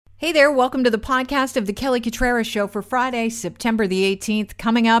Hey there, welcome to the podcast of the Kelly Cutrara Show for Friday, September the 18th.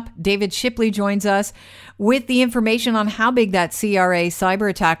 Coming up, David Shipley joins us with the information on how big that CRA cyber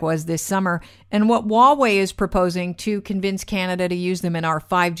attack was this summer and what Huawei is proposing to convince Canada to use them in our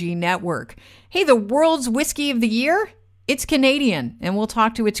 5G network. Hey, the world's whiskey of the year? It's Canadian, and we'll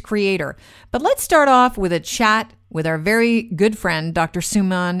talk to its creator. But let's start off with a chat with our very good friend, Dr.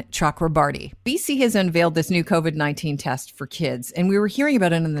 Suman Chakrabarti. BC has unveiled this new COVID-19 test for kids, and we were hearing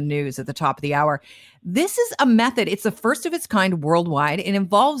about it in the news at the top of the hour. This is a method. It's the first of its kind worldwide. It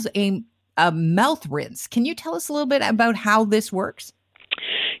involves a mouth rinse. Can you tell us a little bit about how this works?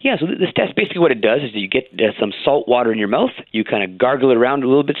 Yeah, so this test, basically what it does is you get some salt water in your mouth, you kind of gargle it around a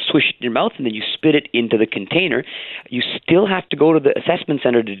little bit, swish it in your mouth, and then you spit it into the container. You still have to go to the assessment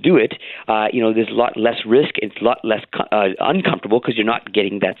center to do it. There's a lot less risk. It's a lot less uncomfortable because you're not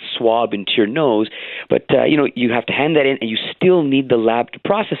getting that swab into your nose. But, you have to hand that in, and you still need the lab to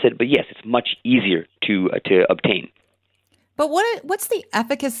process it. But, yes, it's much easier to obtain. But what's the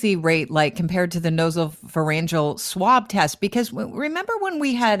efficacy rate like compared to the nasopharyngeal swab test? Because remember when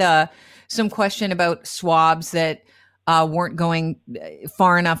we had some question about swabs that weren't going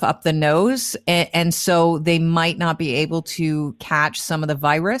far enough up the nose, and so they might not be able to catch some of the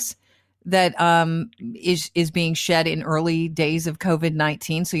virus that is being shed in early days of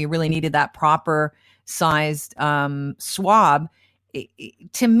COVID-19. So you really needed that proper sized swab.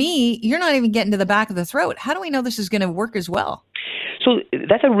 To me, you're not even getting to the back of the throat. How do we know this is going to work as well? So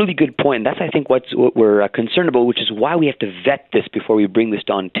that's a really good point. That's, I think, what we're concerned about, which is why we have to vet this before we bring this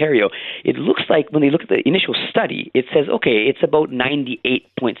to Ontario. It looks like when they look at the initial study, it says, okay, it's about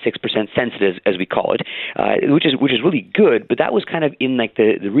 98.6% sensitive, as we call it, which is really good. But that was kind of in like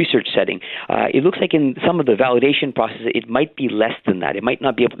the research setting. It looks like in some of the validation process, it might be less than that. It might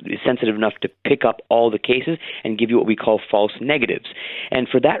not be sensitive enough to pick up all the cases and give you what we call false negatives. And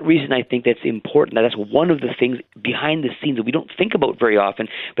for that reason, I think that's important. That's one of the things behind the scenes that we don't think about very often,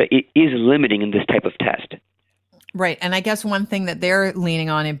 but it is limiting in this type of test. Right. And I guess one thing that they're leaning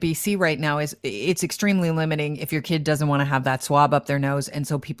on in BC right now is it's extremely limiting if your kid doesn't want to have that swab up their nose. And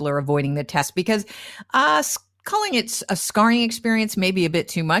so people are avoiding the test because calling it a scarring experience may be a bit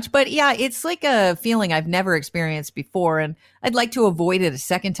too much. But yeah, it's like a feeling I've never experienced before. And I'd like to avoid it a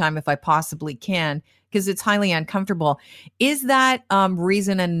second time if I possibly can, because it's highly uncomfortable. Is that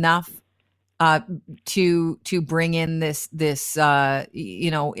reason enough to bring in this they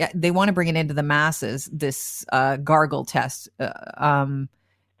want to bring it into the masses, this gargle test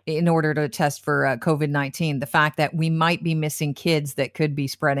in order to test for COVID-19, the fact that we might be missing kids that could be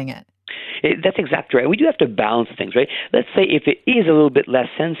spreading it? That's exactly right. We do have to balance things, right? Let's say if it is a little bit less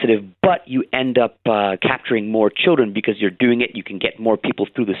sensitive, but you end up capturing more children because you're doing it, you can get more people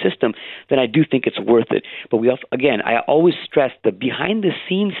through the system, then I do think it's worth it. But we also, again, I always stress the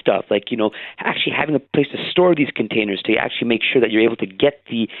behind-the-scenes stuff, like, actually having a place to store these containers to actually make sure that you're able to get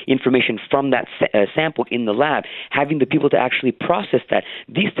the information from that sample in the lab, having the people to actually process that.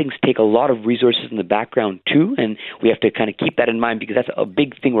 These things take a lot of resources in the background, too, and we have to kind of keep that in mind because that's a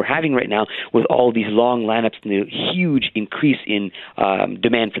big thing we're having right now with all these long lineups and the huge increase in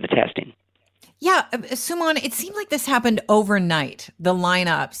demand for the testing. Yeah, Suman, it seemed like this happened overnight, the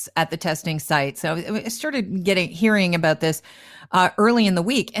lineups at the testing site. So I started hearing about this early in the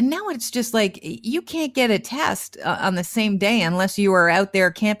week. And now it's just like you can't get a test on the same day unless you are out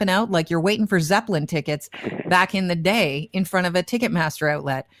there camping out like you're waiting for Zeppelin tickets back in the day in front of a Ticketmaster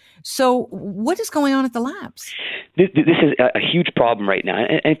outlet. So what is going on at the labs? This is a huge problem right now.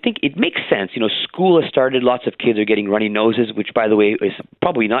 And I think it makes sense. School has started. Lots of kids are getting runny noses, which, by the way, is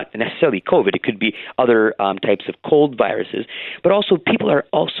probably not necessarily COVID. It could be other types of cold viruses. But also people are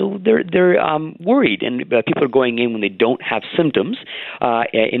they're worried. And people are going in when they don't have symptoms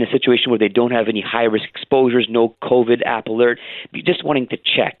in a situation where they don't have any high-risk exposures, no COVID app alert, just wanting to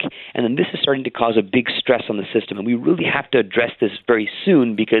check. And then this is starting to cause a big stress on the system. And we really have to address this very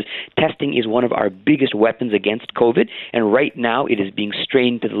soon because testing is one of our biggest weapons against COVID, and right now it is being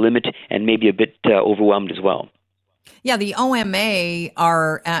strained to the limit and maybe a bit overwhelmed as well. Yeah, the OMA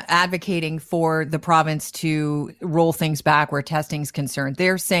are advocating for the province to roll things back where testing is concerned.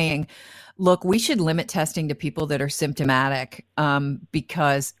 They're saying, look, we should limit testing to people that are symptomatic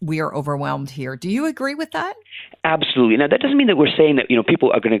because we are overwhelmed here. Do you agree with that? Absolutely. Now, that doesn't mean that we're saying that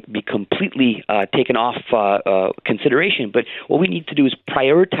people are going to be completely taken off consideration. But what we need to do is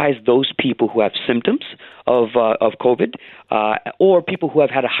prioritize those people who have symptoms of COVID, or people who have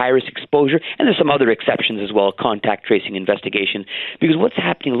had a high risk exposure. And there's some other exceptions as well, contact tracing investigation. Because what's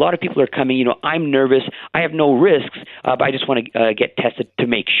happening? A lot of people are coming. I'm nervous. I have no risks, but I just want to get tested to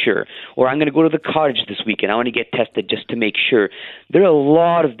make sure. Or I'm going to go to the cottage this weekend. I want to get tested just to make sure. There are a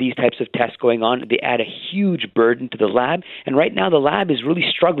lot of these types of tests going on. They add a huge burden to the lab, and right now the lab is really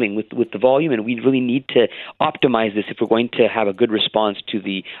struggling with the volume, and we really need to optimize this if we're going to have a good response to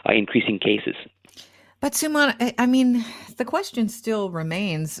the increasing cases. But Suman, I mean, the question still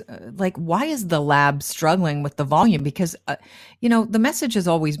remains, why is the lab struggling with the volume? Because, the message has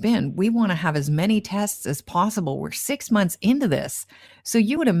always been, we want to have as many tests as possible. We're 6 months into this. So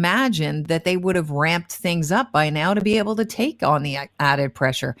you would imagine that they would have ramped things up by now to be able to take on the added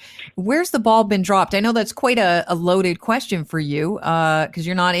pressure. Where's the ball been dropped? I know that's quite a loaded question for you, because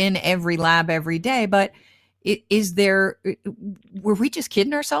you're not in every lab every day, but were we just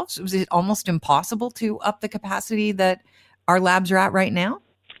kidding ourselves? Was it almost impossible to up the capacity that our labs are at right now?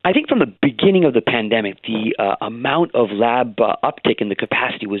 I think from the beginning of the pandemic, the amount of lab uptick in the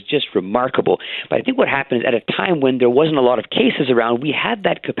capacity was just remarkable. But I think what happened is at a time when there wasn't a lot of cases around, we had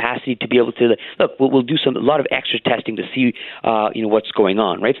that capacity to be able to, look, we'll do a lot of extra testing to see, what's going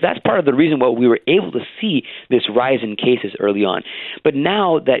on, right? So that's part of the reason why we were able to see this rise in cases early on. But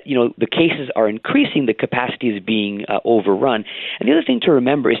now that, the cases are increasing, the capacity is being overrun. And the other thing to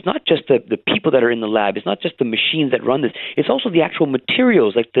remember is not just the people that are in the lab, it's not just the machines that run this, it's also the actual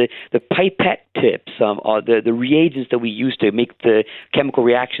materials, like the pipette tips, or the reagents that we use to make the chemical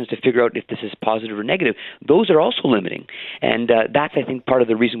reactions to figure out if this is positive or negative. Those are also limiting. And that's, I think, part of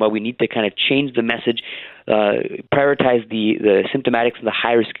the reason why we need to kind of change the message, prioritize the symptomatics and the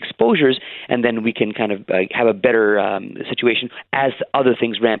high-risk exposures, and then we can kind of have a better situation as other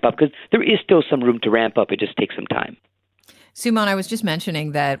things ramp up, because there is still some room to ramp up. It just takes some time. Suman, I was just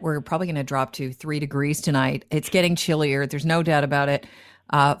mentioning that we're probably going to drop to 3 degrees tonight. It's getting chillier. There's no doubt about it.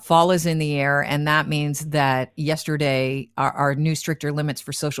 Fall is in the air, and that means that yesterday our new stricter limits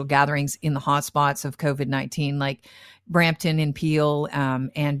for social gatherings in the hotspots of COVID-19, like Brampton and Peel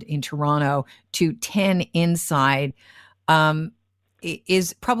and in Toronto, to 10 inside,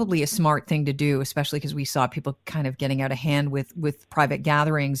 is probably a smart thing to do, especially because we saw people kind of getting out of hand with private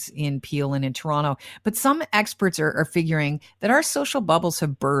gatherings in Peel and in Toronto. But some experts are figuring that our social bubbles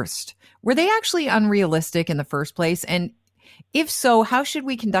have burst. Were they actually unrealistic in the first place? And if so, how should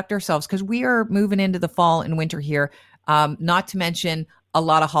we conduct ourselves? Because we are moving into the fall and winter here, not to mention a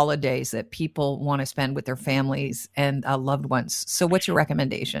lot of holidays that people want to spend with their families and loved ones. So what's your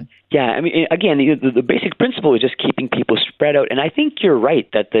recommendation? Yeah, I mean, again, the basic principle is just keeping people spread out. And I think you're right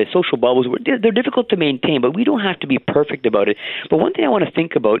that the social bubbles, they're difficult to maintain, but we don't have to be perfect about it. But one thing I want to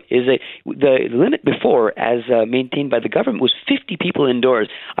think about is that the limit before, as maintained by the government, was 50 people indoors.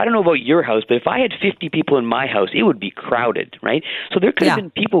 I don't know about your house, but if I had 50 people in my house, it would be crowded, right? So there could have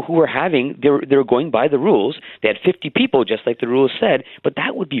been people who were they were going by the rules. They had 50 people, just like the rules said, but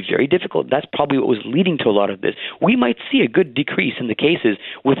that would be very difficult. That's probably what was leading to a lot of this. We might see a good decrease in the cases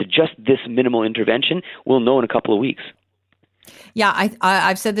with just this minimal intervention. We'll know in a couple of weeks. Yeah,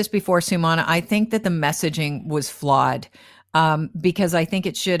 I've said this before, Suman. I think that the messaging was flawed because I think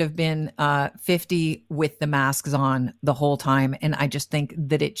it should have been 50 with the masks on the whole time. And I just think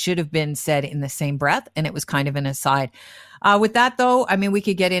that it should have been said in the same breath, and it was kind of an aside. With that, though, I mean, we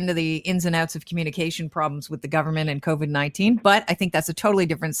could get into the ins and outs of communication problems with the government and COVID-19, but I think that's a totally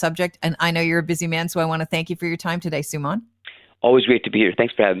different subject. And I know you're a busy man, so I want to thank you for your time today, Suman. Always great to be here.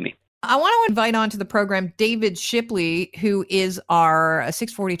 Thanks for having me. I want to invite onto the program David Shipley, who is our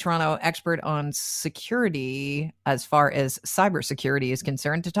 640 Toronto expert on security as far as cybersecurity is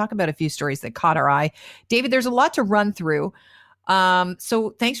concerned, to talk about a few stories that caught our eye. David, there's a lot to run through.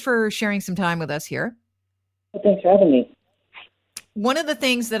 So thanks for sharing some time with us here. Well, thanks for having me. One of the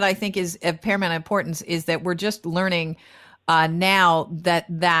things that I think is of paramount importance is that we're just learning now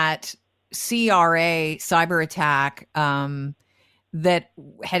that CRA cyber attack that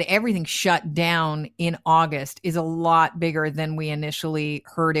had everything shut down in August is a lot bigger than we initially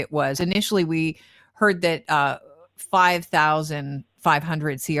heard it was. Initially, we heard that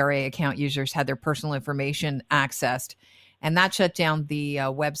 5,500 CRA account users had their personal information accessed, and that shut down the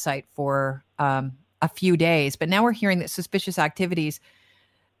website for a few days. But now we're hearing that suspicious activities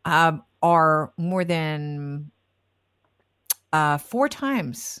are more than 4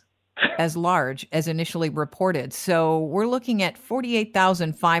 times as large as initially reported. So we're looking at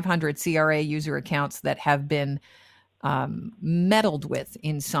 48,500 CRA user accounts that have been meddled with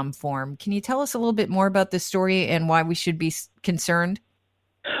in some form. Can you tell us a little bit more about this story and why we should be concerned?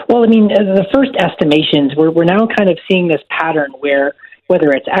 Well, I mean, the first estimations, we're now kind of seeing this pattern where whether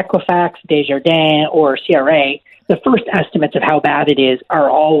it's Equifax, Desjardins, or CRA, the first estimates of how bad it is are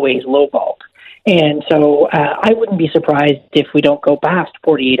always lowballed. And so I wouldn't be surprised if we don't go past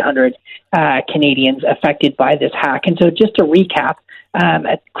 4,800 Canadians affected by this hack. And so just to recap,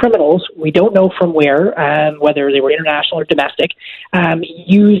 criminals, we don't know from where, whether they were international or domestic,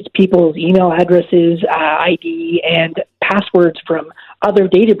 used people's email addresses, ID, and passwords from other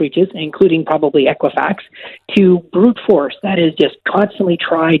data breaches, including probably Equifax, to brute force, that is just constantly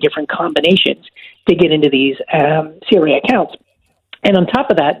try different combinations to get into these CRA accounts. And on top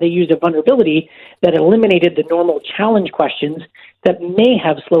of that, they used a vulnerability that eliminated the normal challenge questions that may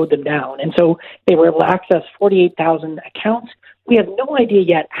have slowed them down. And so they were able to access 48,000 accounts. We have no idea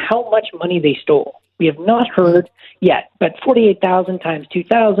yet how much money they stole. We have not heard yet, but 48,000 times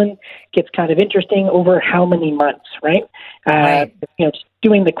 2,000 gets kind of interesting over how many months, right? Right. Just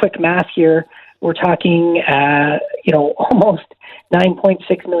doing the quick math here, we're talking, almost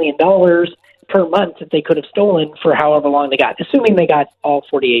 $9.6 million per month that they could have stolen for however long they got, assuming they got all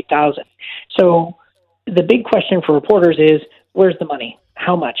 48,000. So the big question for reporters is, where's the money?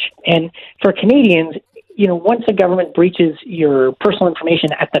 How much? And for Canadians, once a government breaches your personal information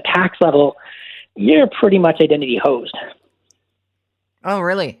at the tax level, you're pretty much identity hosed. Oh,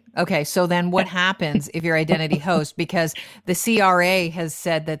 really? Okay. So then what happens if you're identity host? Because the CRA has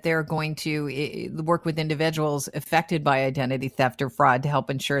said that they're going to work with individuals affected by identity theft or fraud to help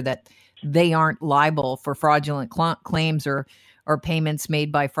ensure that they aren't liable for fraudulent claims or payments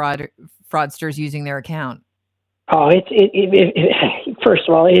made by fraudsters using their account. Oh, first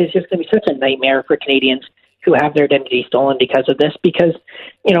of all, it is just going to be such a nightmare for Canadians who have their identity stolen because of this. Because,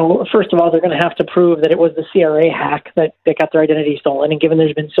 first of all, they're going to have to prove that it was the CRA hack that got their identity stolen. And given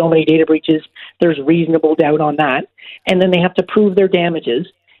there's been so many data breaches, there's reasonable doubt on that. And then they have to prove their damages.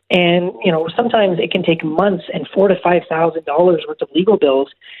 And, sometimes it can take months and $4,000 to $5,000 worth of legal bills.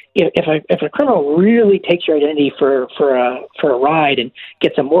 If a criminal really takes your identity for a ride and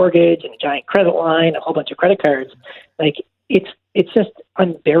gets a mortgage and a giant credit line, a whole bunch of credit cards, it's just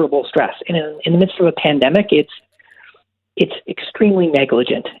unbearable stress. And in the midst of a pandemic, it's extremely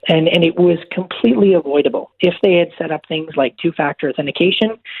negligent, and it was completely avoidable. If they had set up things like two-factor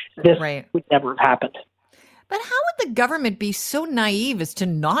authentication, this would never have happened. But how would the government be so naive as to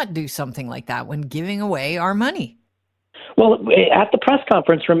not do something like that when giving away our money? Well, at the press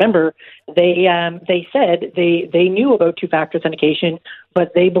conference, remember, they said they knew about two-factor authentication,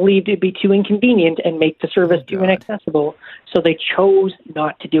 but they believed it'd be too inconvenient and make the service too inaccessible, so they chose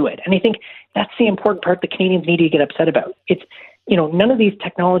not to do it. And I think that's the important part that Canadians need to get upset about. It's, none of these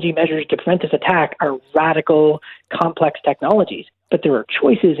technology measures to prevent this attack are radical, complex technologies, but there are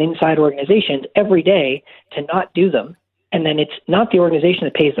choices inside organizations every day to not do them. And then it's not the organization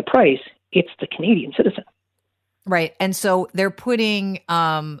that pays the price, it's the Canadian citizen. Right. And so they're putting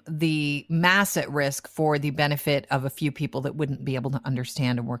the mass at risk for the benefit of a few people that wouldn't be able to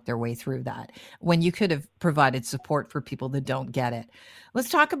understand and work their way through that, when you could have provided support for people that don't get it. Let's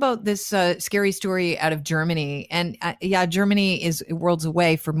talk about this scary story out of Germany. And Germany is worlds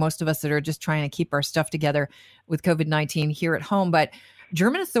away for most of us that are just trying to keep our stuff together with COVID-19 here at home. But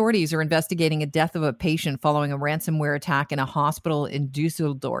German authorities are investigating a death of a patient following a ransomware attack in a hospital in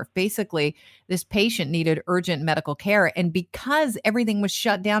Dusseldorf. Basically, this patient needed urgent medical care, and because everything was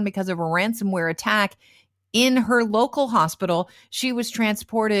shut down because of a ransomware attack in her local hospital, she was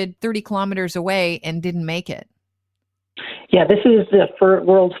transported 30 kilometers away and didn't make it. Yeah, this is the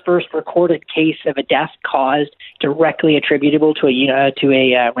world's first recorded case of a death caused directly attributable to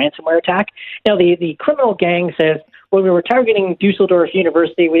a ransomware attack. Now, the criminal gang says, well, we were targeting Dusseldorf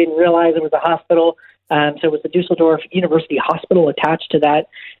University. We didn't realize it was a hospital. So it was the Dusseldorf University Hospital attached to that.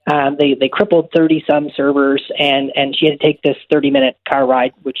 They crippled 30-some servers, and she had to take this 30-minute car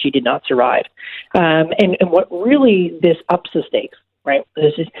ride, which she did not survive. And what really this ups the stakes, right?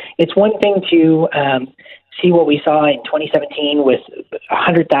 It's one thing to see what we saw in 2017 with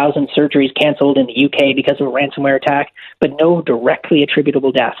 100,000 surgeries canceled in the UK because of a ransomware attack, but no directly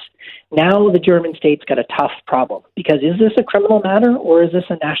attributable deaths. Now the German state's got a tough problem, because is this a criminal matter or is this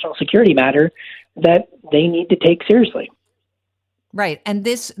a national security matter that they need to take seriously? Right. And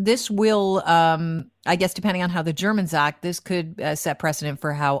this will, I guess, depending on how the Germans act, this could set precedent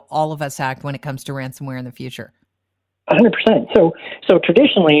for how all of us act when it comes to ransomware in the future. 100%. So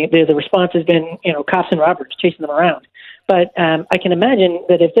traditionally, the response has been, cops and robbers, chasing them around. But I can imagine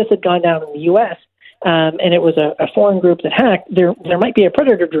that if this had gone down in the U.S., and it was a foreign group that hacked, there might be a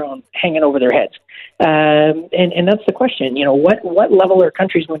predator drone hanging over their heads. And that's the question. What level are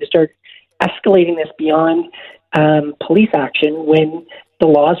countries going to start escalating this beyond police action when the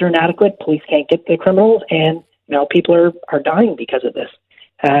laws are inadequate, police can't get the criminals, and now people are dying because of this?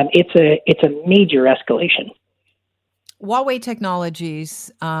 It's a major escalation. Huawei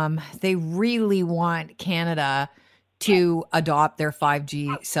Technologies, they really want Canada to adopt their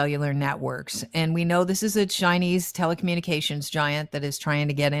 5G cellular networks. And we know this is a Chinese telecommunications giant that is trying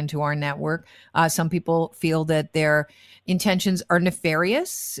to get into our network. Some people feel that their intentions are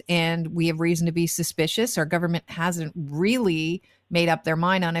nefarious, and we have reason to be suspicious. Our government hasn't really made up their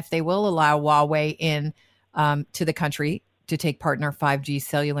mind on if they will allow Huawei in to the country to take part in our 5G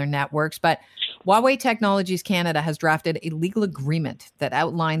cellular networks. But Huawei Technologies Canada has drafted a legal agreement that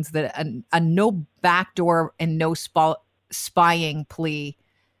outlines that a no backdoor and no spying plea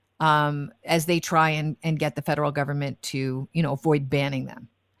as they try and get the federal government to, avoid banning them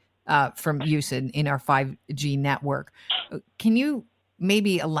from use in our 5G network. Can you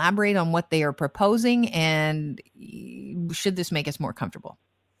maybe elaborate on what they are proposing, and should this make us more comfortable?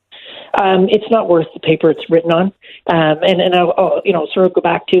 It's not worth the paper it's written on. And I'll sort of go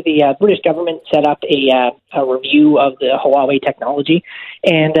back to the British government set up a review of the Huawei technology.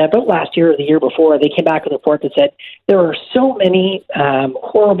 And about last year or the year before, they came back with a report that said there are so many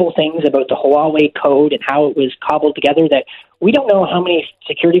horrible things about the Huawei code and how it was cobbled together that we don't know how many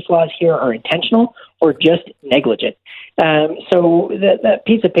security flaws here are intentional or just negligent. So that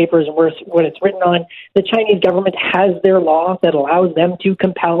piece of paper is worth what it's written on. The Chinese government has their law that allows them to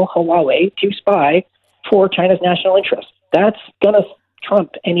compel Huawei to spy for China's national interest. That's going to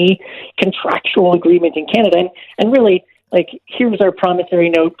trump any contractual agreement in Canada. And really, here's our promissory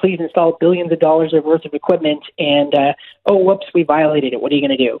note. Please install billions of dollars worth of equipment. And, whoops, we violated it. What are you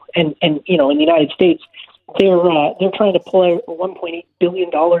going to do? And in the United States, they're trying to pull out $1.8 billion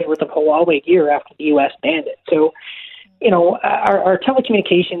worth of Huawei gear after the U.S. banned it. So, our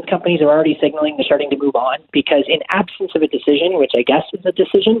telecommunications companies are already signaling they're starting to move on because in absence of a decision, which I guess is a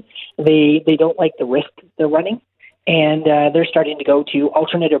decision, they don't like the risk they're running, and they're starting to go to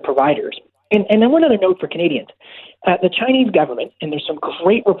alternative providers. And then one other note for Canadians. The Chinese government, and there's some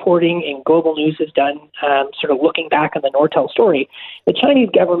great reporting in Global News has done, sort of looking back on the Nortel story, the Chinese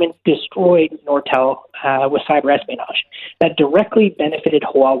government destroyed Nortel with cyber espionage that directly benefited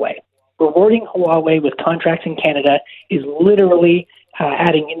Huawei. Rewarding Huawei with contracts in Canada is literally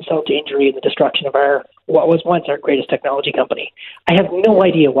adding insult to injury in the destruction of what was once our greatest technology company. I have no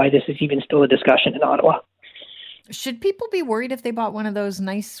idea why this is even still a discussion in Ottawa. Should people be worried if they bought one of those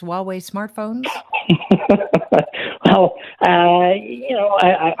nice Huawei smartphones? Well,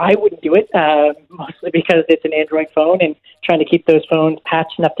 I wouldn't do it, mostly because it's an Android phone and trying to keep those phones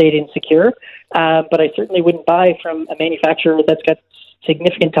patched and updated and secure. But I certainly wouldn't buy from a manufacturer that's got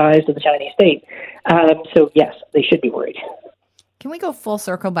significant ties to the Chinese state. So, yes, they should be worried. Can we go full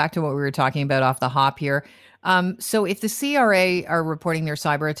circle back to what we were talking about off the hop here? So if the CRA are reporting their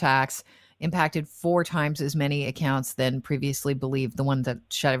cyber attacks impacted 4 times as many accounts than previously believed, the one that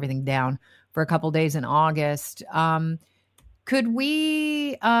shut everything down for a couple of days in August, could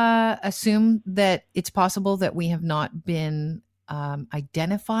we assume that it's possible that we have not been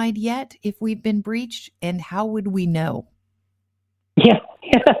identified yet if we've been breached? And how would we know? Yeah.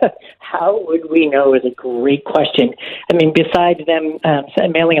 How would we know is a great question. I mean, besides them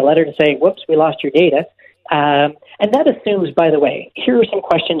mailing a letter to say, whoops, we lost your data. And that assumes, by the way, here are some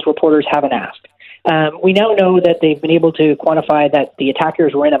questions reporters haven't asked. We now know that they've been able to quantify that the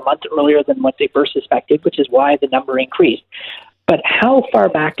attackers were in a month earlier than what they first suspected, which is why the number increased. But how far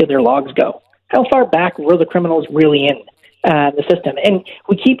back do their logs go? How far back were the criminals really in the system? And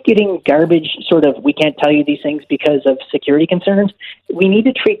we keep getting garbage sort of, we can't tell you these things because of security concerns. We need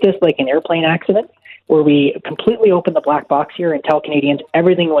to treat this like an airplane accident where we completely open the black box here and tell Canadians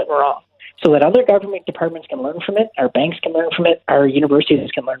everything went wrong, so that other government departments can learn from it, our banks can learn from it, our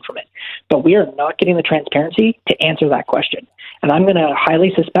universities can learn from it. But we are not getting the transparency to answer that question. And I'm going to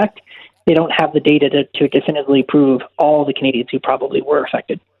highly suspect they don't have the data to definitively prove all the Canadians who probably were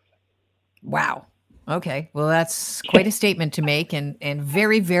affected. Wow. Okay. Well, that's quite a statement to make and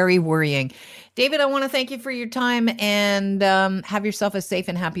very, very worrying. David, I want to thank you for your time and have yourself a safe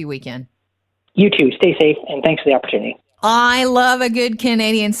and happy weekend. You too. Stay safe, and thanks for the opportunity. I love a good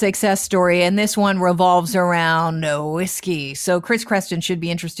Canadian success story, and this one revolves around whiskey. So Chris Creston should be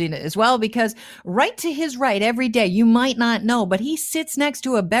interested as well, because right to his right every day, you might not know, but he sits next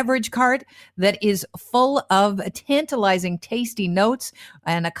to a beverage cart that is full of tantalizing, tasty notes,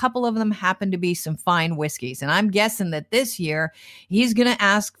 and a couple of them happen to be some fine whiskeys. And I'm guessing that this year he's going to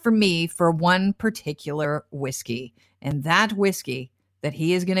ask for me for one particular whiskey, and that whiskey that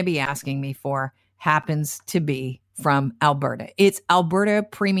he is going to be asking me for happens to be from Alberta. It's Alberta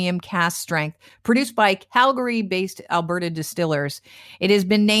Premium Cask Strength, produced by Calgary-based Alberta distillers. It has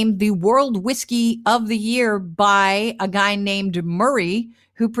been named the World Whiskey of the Year by a guy named Murray,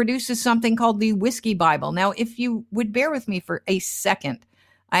 who produces something called the Whiskey Bible. Now, if you would bear with me for a second,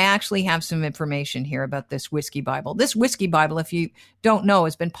 I actually have some information here about this Whiskey Bible. This Whiskey Bible, if you don't know,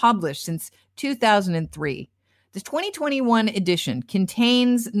 has been published since 2003. The 2021 edition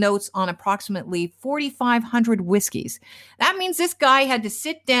contains notes on approximately 4,500 whiskeys. That means this guy had to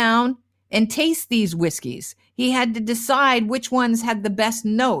sit down and taste these whiskeys. He had to decide which ones had the best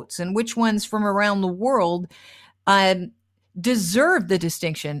notes and which ones from around the world deserved the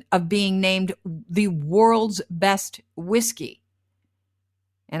distinction of being named the world's best whiskey.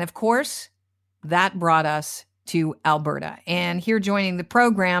 And of course, that brought us to Alberta. And here joining the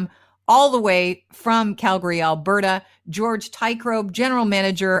program, all the way from Calgary, Alberta, George Tykrob, General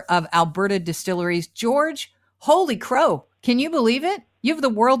Manager of Alberta Distilleries. George, holy crow, can you believe it? You have the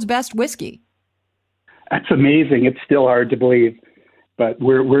world's best whiskey. That's amazing. It's still hard to believe, but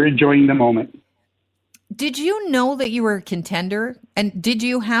we're enjoying the moment. Did you know that you were a contender? And did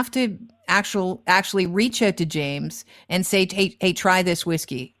you have to actually reach out to James and say, hey, try this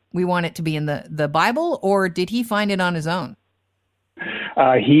whiskey? We want it to be in the Bible, or did he find it on his own?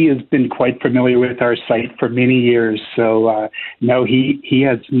 He has been quite familiar with our site for many years, so no, he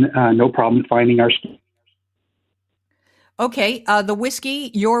has no problem finding our. Okay, the whiskey,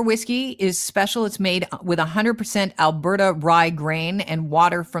 your whiskey, is special. It's made with 100% Alberta rye grain and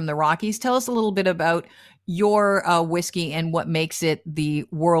water from the Rockies. Tell us a little bit about your whiskey and what makes it the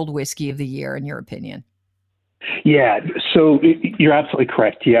World Whiskey of the Year, in your opinion. Yeah, so you're absolutely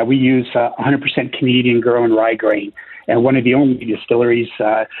correct. Yeah, we use 100% Canadian-grown rye grain, and one of the only distilleries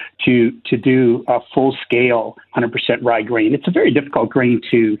to do a full-scale 100% rye grain. It's a very difficult grain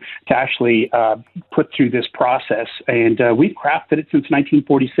to actually put through this process, and we've crafted it since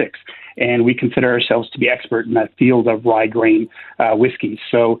 1946, and we consider ourselves to be expert in that field of rye grain whiskey.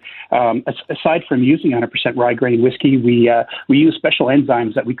 So aside from using 100% rye grain whiskey, we use special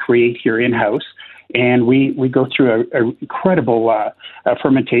enzymes that we create here in-house. And we go through an incredible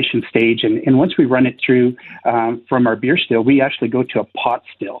fermentation stage. And once we run it through from our beer still, we actually go to a pot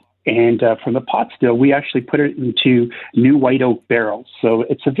still. And from the pot still, we actually put it into new white oak barrels. So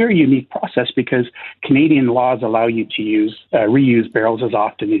it's a very unique process because Canadian laws allow you to use reuse barrels as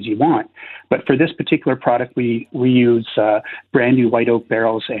often as you want. But for this particular product, we use brand new white oak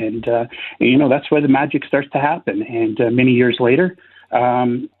barrels. And, that's where the magic starts to happen. And many years later,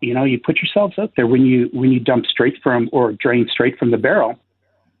 you put yourselves out there when you dump straight from or drain straight from the barrel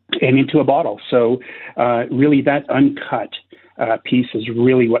and into a bottle. So really that uncut piece is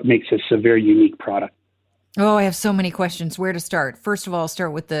really what makes this a very unique product. Oh, I have so many questions. Where to start? First of all, I'll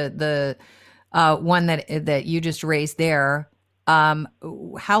start with the one that you just raised there.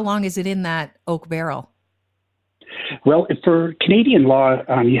 How long is it in that oak barrel? Well, for Canadian law,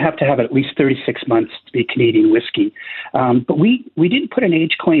 you have to have at least 36 months to be Canadian whiskey. But we didn't put an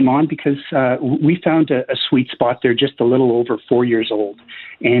age claim on because we found a sweet spot there just a little over 4 years old.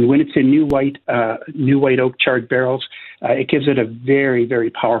 And when it's in new white oak charred barrels, it gives it a very, very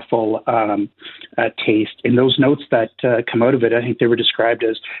powerful taste. And those notes that come out of it, I think they were described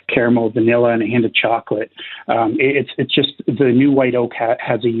as caramel, vanilla, and a hint of chocolate. It's just the new white oak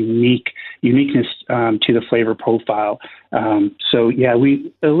has a uniqueness to the flavor profile. So yeah,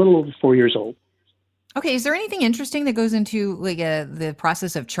 we a little over 4 years old. Okay, is there anything interesting that goes into the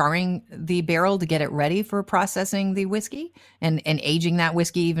process of charring the barrel to get it ready for processing the whiskey and aging that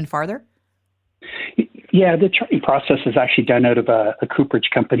whiskey even farther? Yeah, the charring process is actually done out of a cooperage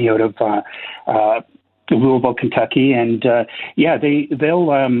company out of Louisville, Kentucky, and they'll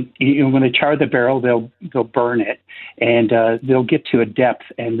when they char the barrel, they'll burn it, and they'll get to a depth,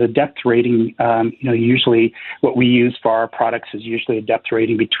 and the depth rating, usually what we use for our products is usually a depth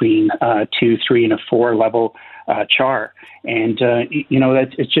rating between 2, 3, and a 4 level char, and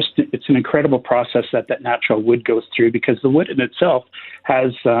it's an incredible process that natural wood goes through because the wood in itself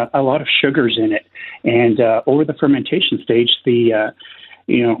has a lot of sugars in it, and over the fermentation stage,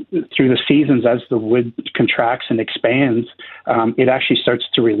 through the seasons, as the wood contracts and expands, it actually starts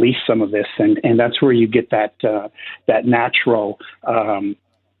to release some of this, and that's where you get that natural,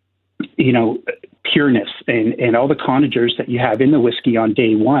 pureness, and all the conagers that you have in the whiskey on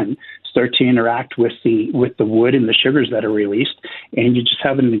day one start to interact with the wood and the sugars that are released, and you just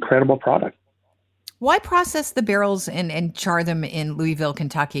have an incredible product. Why process the barrels and char them in Louisville,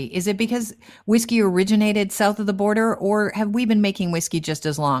 Kentucky? Is it because whiskey originated south of the border, or have we been making whiskey just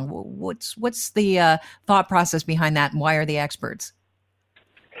as long? What's the thought process behind that, and why are the experts?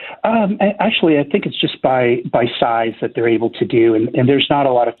 Actually, I think it's just by size that they're able to do, and there's not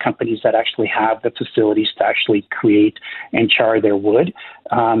a lot of companies that actually have the facilities to actually create and char their wood.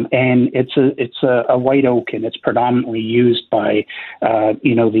 And it's a white oak, and it's predominantly used by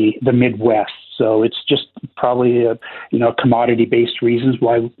the Midwest. So it's just probably commodity-based reasons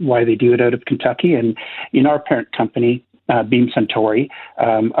why they do it out of Kentucky. And in our parent company, Beam Suntory,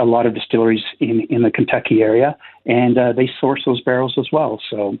 a lot of distilleries in the Kentucky area, and they source those barrels as well.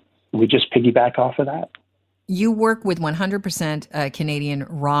 So we just piggyback off of that. You work with 100% Canadian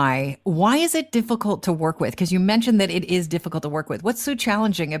rye. Why is it difficult to work with? Because you mentioned that it is difficult to work with. What's so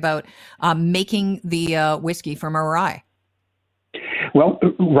challenging about making the whiskey from a rye? Well,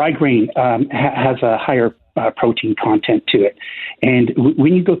 rye grain has a higher protein content to it, and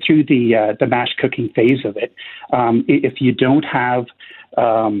when you go through the mash cooking phase of it, if you don't have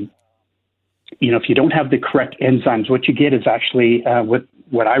if you don't have the correct enzymes, what you get is actually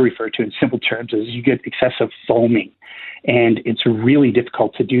what I refer to in simple terms is you get excessive foaming. And it's really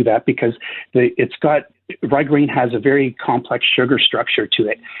difficult to do that because rye grain has a very complex sugar structure to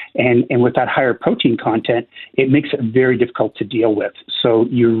it. And with that higher protein content, it makes it very difficult to deal with. So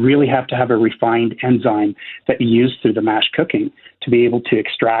you really have to have a refined enzyme that you use through the mash cooking to be able to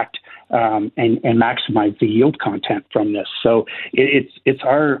extract and maximize the yield content from this. So it's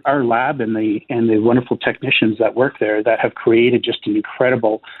our lab and the wonderful technicians that work there that have created just an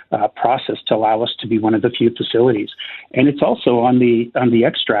incredible process to allow us to be one of the few facilities. And it's also on the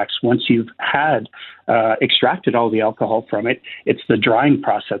extracts. Once you've had extracted all the alcohol from it, it's the drying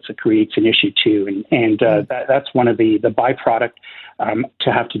process that creates an issue too. And that's one of the byproduct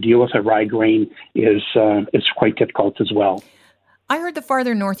to have to deal with a rye grain is quite difficult as well. I heard the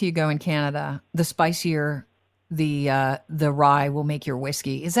farther north you go in Canada, the spicier the rye will make your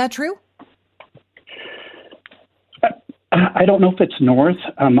whiskey. Is that true? I don't know if it's north.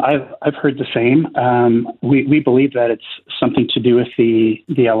 I've heard the same. We believe that it's something to do with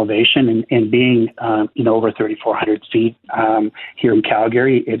the elevation and being over 3,400 feet here in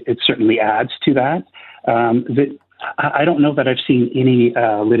Calgary. It certainly adds to that. I don't know that I've seen any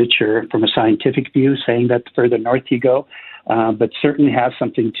literature from a scientific view saying that the further north you go, but certainly has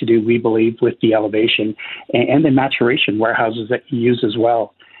something to do, we believe, with the elevation and the maturation warehouses that you use as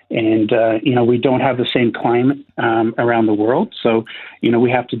well. And, we don't have the same climate around the world. So, we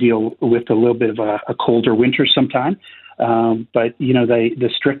have to deal with a little bit of a colder winter sometime. But, the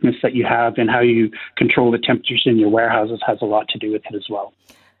strictness that you have and how you control the temperatures in your warehouses has a lot to do with it as well.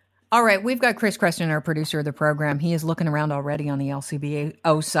 All right. We've got Chris Creston, our producer of the program. He is looking around already on the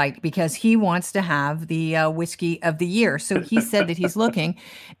LCBO site because he wants to have the whiskey of the year. So he said that he's looking.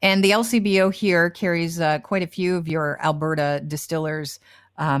 And the LCBO here carries quite a few of your Alberta distillers'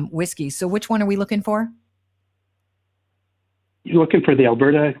 whiskeys. So which one are we looking for? You're looking for the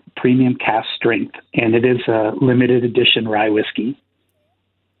Alberta Premium Cask Strength, and it is a limited edition rye whiskey.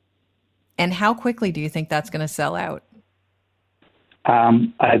 And how quickly do you think that's going to sell out?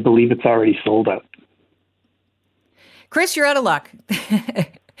 I believe it's already sold out. Chris, you're out of luck.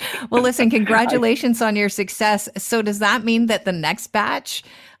 Well, listen, congratulations on your success. So does that mean that the next batch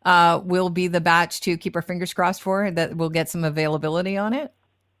will be the batch to keep our fingers crossed for, that we'll get some availability on it?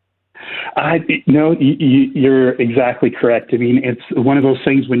 No, you're exactly correct. I mean, it's one of those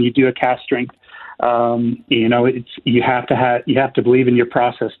things when you do a cask strength, you have to believe in your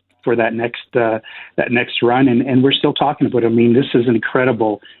process for that next run, and we're still talking about it. I mean, this is an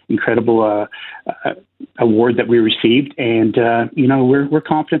incredible award that we received, and we're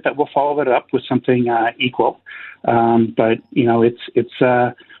confident that we'll follow it up with something equal. But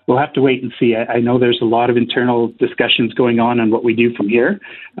we'll have to wait and see. I know there's a lot of internal discussions going on what we do from here,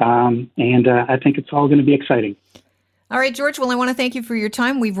 and I think it's all going to be exciting. All right, George. Well, I want to thank you for your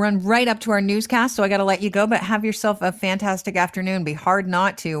time. We've run right up to our newscast, so I got to let you go, but have yourself a fantastic afternoon. Be hard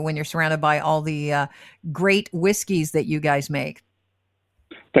not to when you're surrounded by all the great whiskeys that you guys make.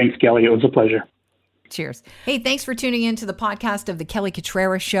 Thanks, Kelly. It was a pleasure. Cheers. Hey, thanks for tuning in to the podcast of The Kelly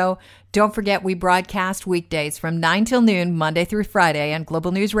Cutrara Show. Don't forget, we broadcast weekdays from 9 till noon, Monday through Friday on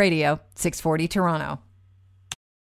Global News Radio, 640 Toronto.